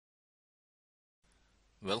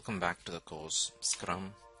Welcome back to the course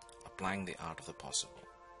Scrum Applying the Art of the Possible.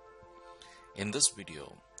 In this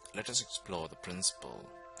video, let us explore the principle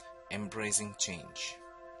Embracing Change.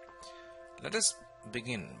 Let us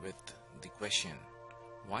begin with the question,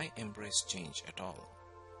 why embrace change at all?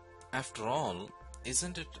 After all,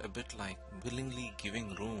 isn't it a bit like willingly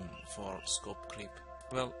giving room for scope creep?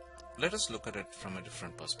 Well, let us look at it from a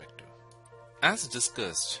different perspective. As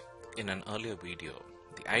discussed in an earlier video,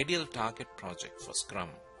 the ideal target project for Scrum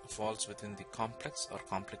falls within the complex or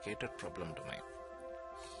complicated problem domain.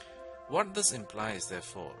 What this implies,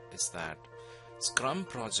 therefore, is that Scrum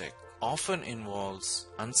project often involves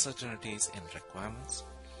uncertainties in requirements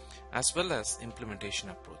as well as implementation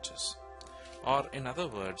approaches. Or in other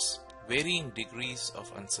words, varying degrees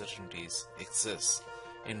of uncertainties exist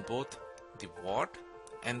in both the what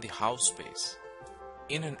and the how space.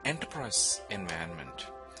 In an enterprise environment,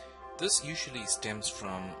 this usually stems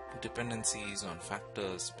from dependencies on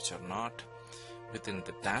factors which are not within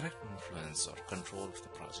the direct influence or control of the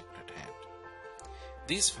project at hand.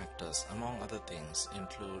 These factors, among other things,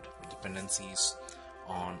 include dependencies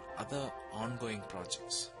on other ongoing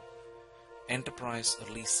projects, enterprise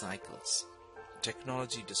release cycles,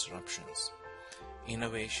 technology disruptions,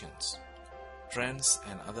 innovations, trends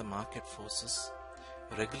and other market forces,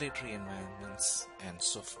 regulatory environments, and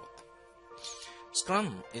so forth.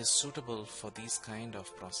 Scrum is suitable for these kind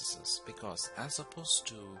of processes because, as opposed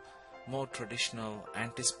to more traditional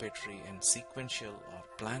anticipatory and sequential or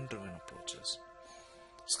plan-driven approaches,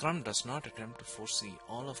 Scrum does not attempt to foresee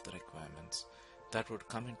all of the requirements that would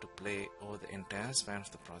come into play over the entire span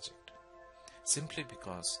of the project, simply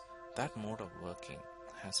because that mode of working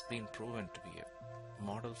has been proven to be a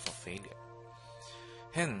model for failure.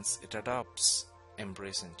 Hence, it adopts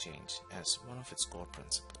embracing change as one of its core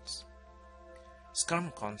principles.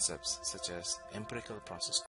 Scrum concepts such as empirical process